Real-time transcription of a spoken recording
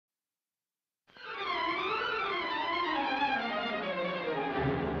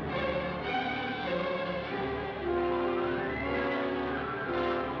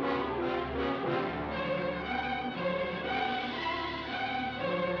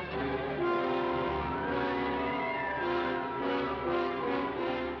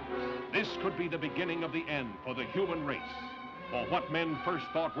could be the beginning of the end for the human race. For what men first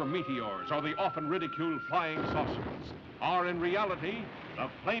thought were meteors or the often ridiculed flying saucers are in reality the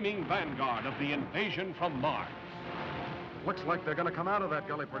flaming vanguard of the invasion from Mars. Looks like they're going to come out of that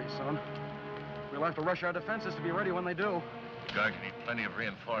gully pretty soon. We'll have to rush our defenses to be ready when they do. The guard can need plenty of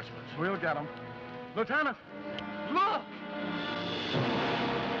reinforcements. We'll get them. Lieutenant, look!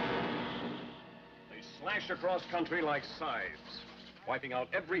 They slash across country like scythes, wiping out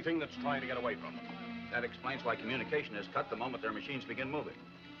everything that's trying to get away from them. That explains why communication is cut the moment their machines begin moving.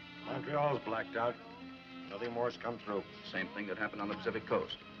 Montreal's blacked out. Nothing more's come through. Same thing that happened on the Pacific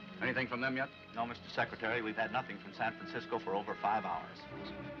coast. Anything from them yet? No, Mr. Secretary, we've had nothing from San Francisco for over 5 hours.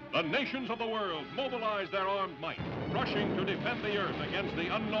 The nations of the world mobilize their armed might, rushing to defend the Earth against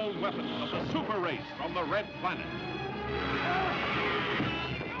the unknown weapons of the super race from the Red Planet.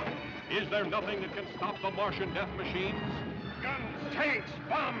 Is there nothing that can stop the Martian death machines? Guns, tanks,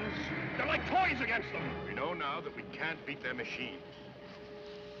 bombs, they're like toys against them. We know now that we can't beat their machines.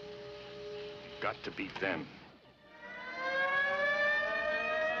 We've got to beat them.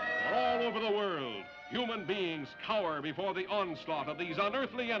 All over the world, human beings cower before the onslaught of these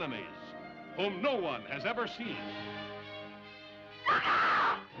unearthly enemies, whom no one has ever seen.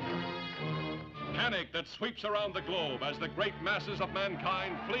 Panic that sweeps around the globe as the great masses of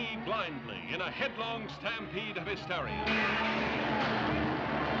mankind flee blindly in a headlong stampede of hysteria.